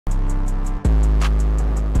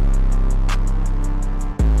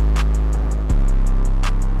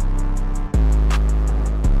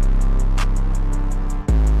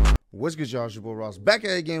What's good, y'all? It's your boy Ross back at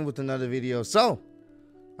it again with another video. So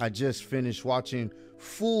I just finished watching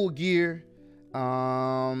Full Gear,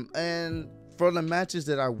 and for the matches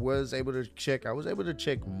that I was able to check, I was able to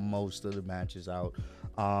check most of the matches out.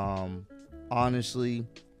 Honestly,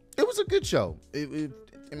 it was a good show. In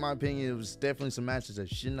my opinion, it was definitely some matches that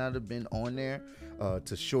should not have been on there.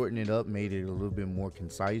 To shorten it up, made it a little bit more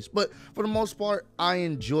concise. But for the most part, I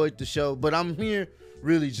enjoyed the show. But I'm here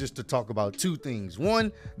really just to talk about two things.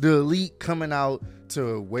 One, the Elite coming out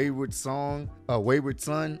to Wayward Son.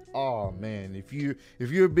 Oh man, if you're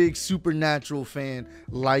a big Supernatural fan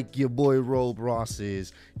like your boy Rob Ross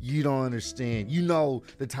is, you don't understand. You know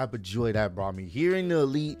the type of joy that brought me. Hearing the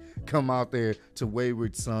Elite come out there to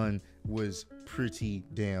Wayward Son was pretty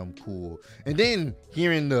damn cool. And then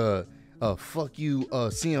hearing the fuck you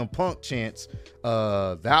CM Punk chants,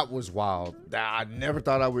 that was wild. I never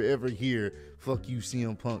thought I would ever hear fuck you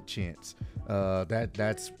CM Punk chants.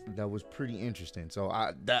 That was pretty interesting. So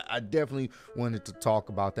I definitely wanted to talk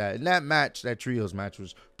about that. And that match, that trios match,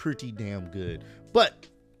 was pretty damn good. But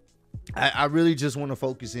I really just want to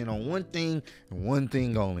focus in on one thing and one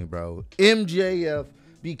thing only, bro. MJF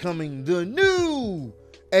becoming the new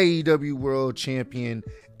AEW World Champion,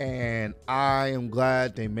 and I am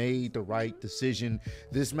glad they made the right decision.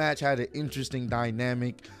 This match had an interesting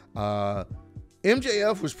dynamic.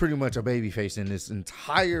 MJF was pretty much a babyface in this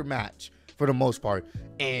entire match for the most part,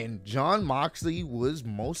 and Jon Moxley was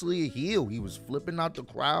mostly a heel. He was flipping out the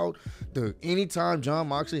crowd. Anytime Jon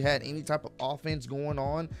Moxley had any type of offense going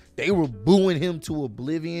on, they were booing him to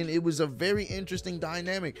oblivion. It was a very interesting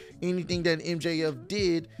dynamic. Anything that MJF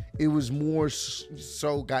did, it was more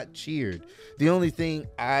so got cheered. The only thing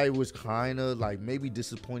I was kind of like maybe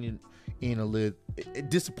disappointed in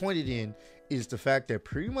is the fact that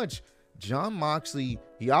pretty much Jon Moxley,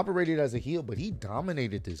 he operated as a heel, but he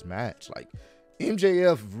dominated this match. Like,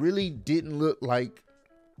 MJF really didn't look like,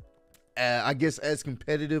 I guess, as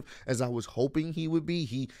competitive as I was hoping he would be.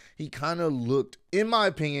 He kind of looked, in my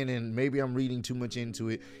opinion, and maybe I'm reading too much into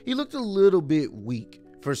it, he looked a little bit weak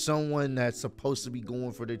for someone that's supposed to be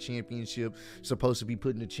going for the championship, supposed to be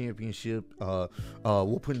putting the championship,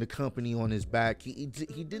 we're putting the company on his back. He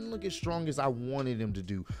didn't look as strong as I wanted him to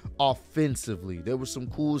do offensively. There were some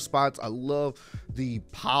cool spots. I love the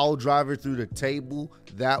pile driver through the table.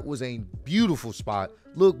 That was a beautiful spot.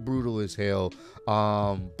 Looked brutal as hell.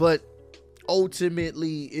 But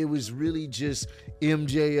ultimately, it was really just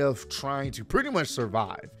MJF trying to pretty much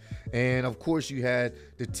survive. And of course, you had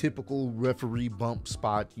the typical referee bump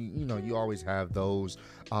spot. You know, you always have those.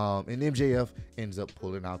 And MJF ends up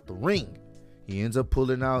pulling out the ring. He ends up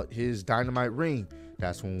pulling out his dynamite ring.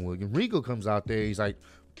 That's when William Regal comes out there. He's like,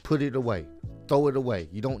 put it away, throw it away.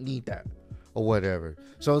 You don't need that, or whatever.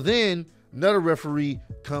 So then another referee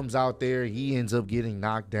comes out there. He ends up getting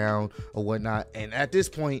knocked down or whatnot. And at this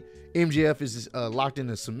point, MJF is locked in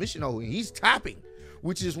a submission hold, and he's tapping.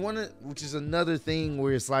 Which is another thing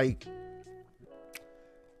where it's like,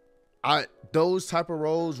 those type of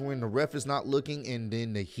roles when the ref is not looking and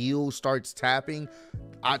then the heel starts tapping,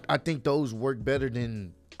 I think those work better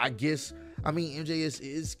than, I guess. I mean, MJF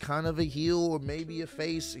is kind of a heel or maybe a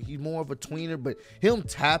face. He's more of a tweener, but him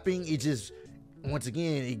tapping, it just, once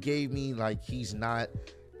again, it gave me like he's not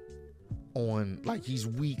on, like he's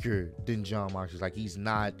weaker than Jon Moxley. Like he's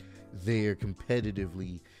not there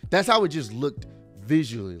competitively. That's how it just looked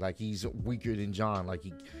visually, like he's weaker than Jon. Like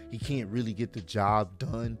he can't really get the job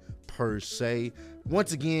done per se.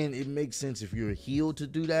 Once again, it makes sense if you're a heel to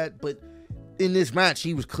do that, but in this match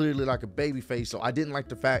he was clearly like a babyface, so I didn't like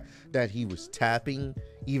the fact that he was tapping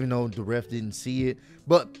even though the ref didn't see it.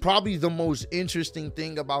 But probably the most interesting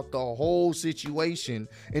thing about the whole situation,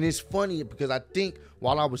 and it's funny because I think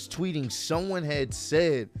while I was tweeting, someone had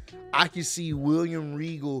said I could see William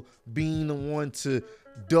Regal being the one to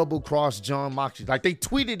double cross Jon Moxley. Like, they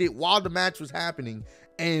tweeted it while the match was happening,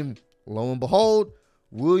 and lo and behold,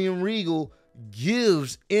 William Regal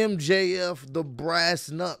gives MJF the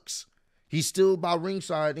brass knucks. He's still by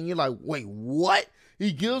ringside, and you're like, wait, what?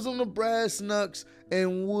 He gives him the brass knucks,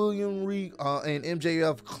 and William Regal and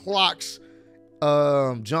MJF clocks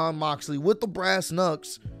Jon Moxley with the brass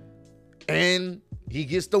knucks, and he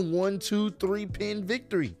gets the 1, 2, 3 pin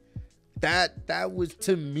victory. That was,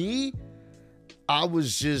 to me, I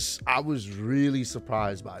was really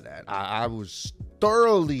surprised by that. I was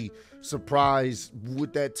thoroughly surprised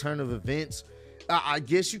with that turn of events. I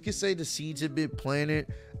guess you could say the seeds have been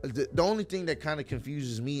planted. The only thing that kind of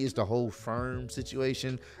confuses me is the whole firm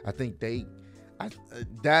situation. I think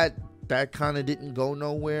that that kind of didn't go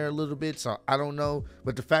nowhere a little bit, so I don't know.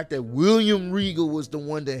 But the fact that William Regal was the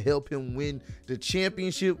one to help him win the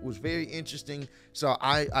championship was very interesting. So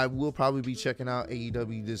I will probably be checking out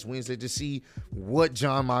AEW this Wednesday to see what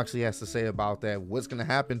Jon Moxley has to say about that. What's going to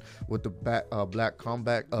happen with the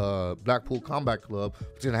Blackpool Combat Club?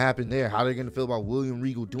 What's going to happen there? How they're going to feel about William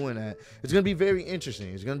Regal doing that? It's going to be very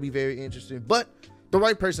interesting. It's going to be very interesting. But the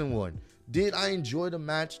right person won. Did I enjoy the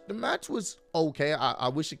match? The match was okay. I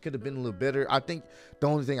wish it could have been a little better. I think the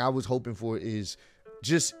only thing I was hoping for is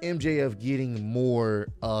just MJF getting more,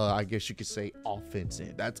 I guess you could say, offense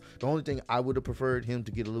in. That's the only thing I would have preferred, him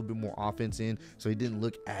to get a little bit more offense in so he didn't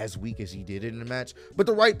look as weak as he did in the match. But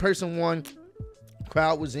the right person won.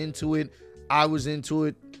 Crowd was into it. I was into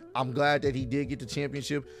it. I'm glad that he did get the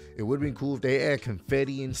championship. It would have been cool if they had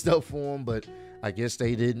confetti and stuff for him, but I guess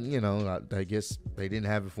they didn't, I guess they didn't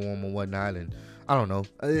have it for him or whatnot. And I don't know.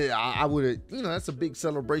 I would have, that's a big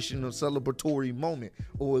celebration, a celebratory moment,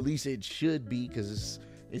 or at least it should be, because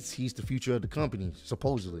he's the future of the company,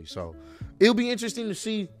 supposedly. So it'll be interesting to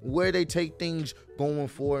see where they take things going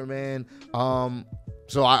forward, man.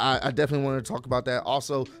 So I definitely want to talk about that.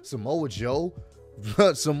 Also, Samoa Joe,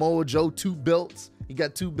 2 belts. He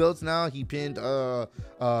got 2 belts now. He pinned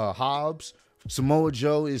Hobbs. Samoa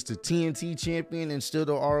Joe is the TNT champion and still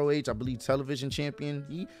the ROH, I believe, television champion.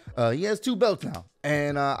 He has 2 belts now,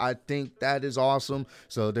 and I think that is awesome.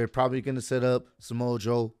 So they're probably going to set up Samoa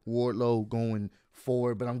Joe, Wardlow going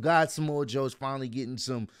forward. But I'm glad Samoa Joe is finally getting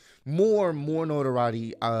some more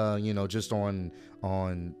notoriety. Just on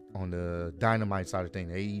the Dynamite side of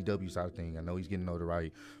things, the AEW side of things. I know he's getting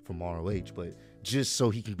notoriety from ROH, but just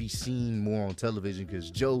so he can be seen more on television,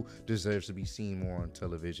 because Joe deserves to be seen more on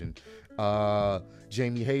television.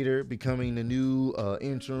 Jamie Hayter becoming the new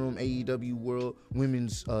interim AEW World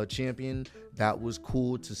Women's Champion. That was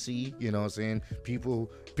cool to see. You know what I'm saying? People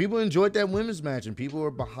enjoyed that women's match, and people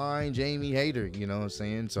were behind Jamie Hayter. You know what I'm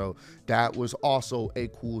saying? So that was also a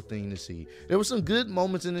cool thing to see. There were some good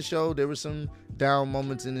moments in the show. There were some down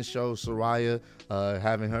moments in the show. Soraya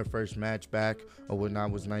having her first match back or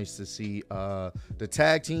whatnot was nice to see. The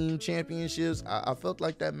tag team championships, I felt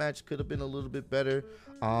like that match could have been a little bit better.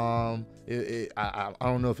 I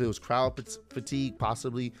don't know if it was crowd fatigue,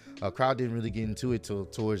 possibly. Crowd didn't really get into it till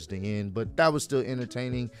towards the end, but that was still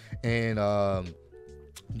entertaining. And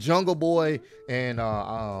Jungle Boy and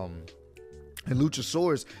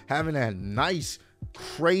Luchasaurus having that nice,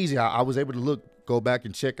 crazy. I was able to go back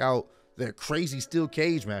and check out that crazy steel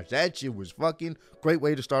cage match. That shit was fucking great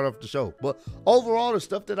way to start off the show. But overall, the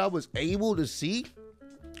stuff that I was able to see,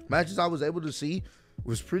 matches I was able to see,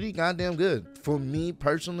 was pretty goddamn good for me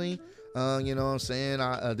personally. You know what I'm saying?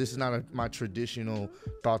 This is not my traditional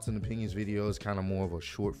thoughts and opinions video. It's kind of more of a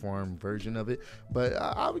short form version of it. But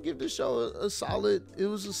I would give this show a solid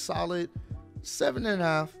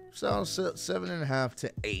 7.5, 7.5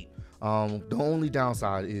 to 8. The only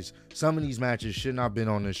downside is some of these matches should not have been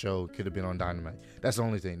on this show. Could have been on Dynamite. That's the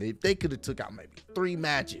only thing. They could have took out maybe 3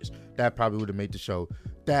 matches. That probably would have made the show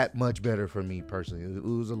that much better for me personally. It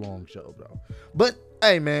was a long show, though. But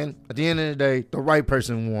hey, man, at the end of the day, the right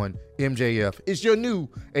person won. MJF is your new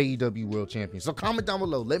AEW World Champion. So comment down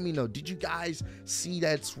below. Let me know. Did you guys see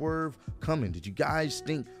that swerve coming? Did you guys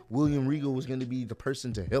think William Regal was going to be the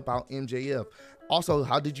person to help out MJF? Also,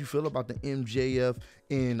 how did you feel about the MJF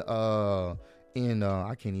in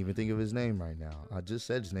I can't even think of his name right now. I just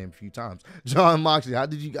said his name a few times. Jon Moxley. How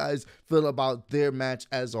did you guys feel about their match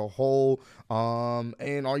as a whole?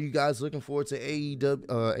 And are you guys looking forward to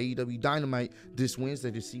AEW Dynamite this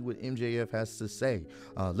Wednesday to see what MJF has to say?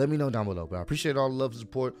 Let me know down below. But I appreciate all the love and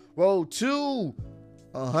support. Road to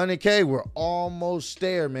 100K. We're almost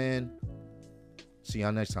there, man. See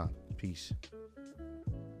y'all next time. Peace.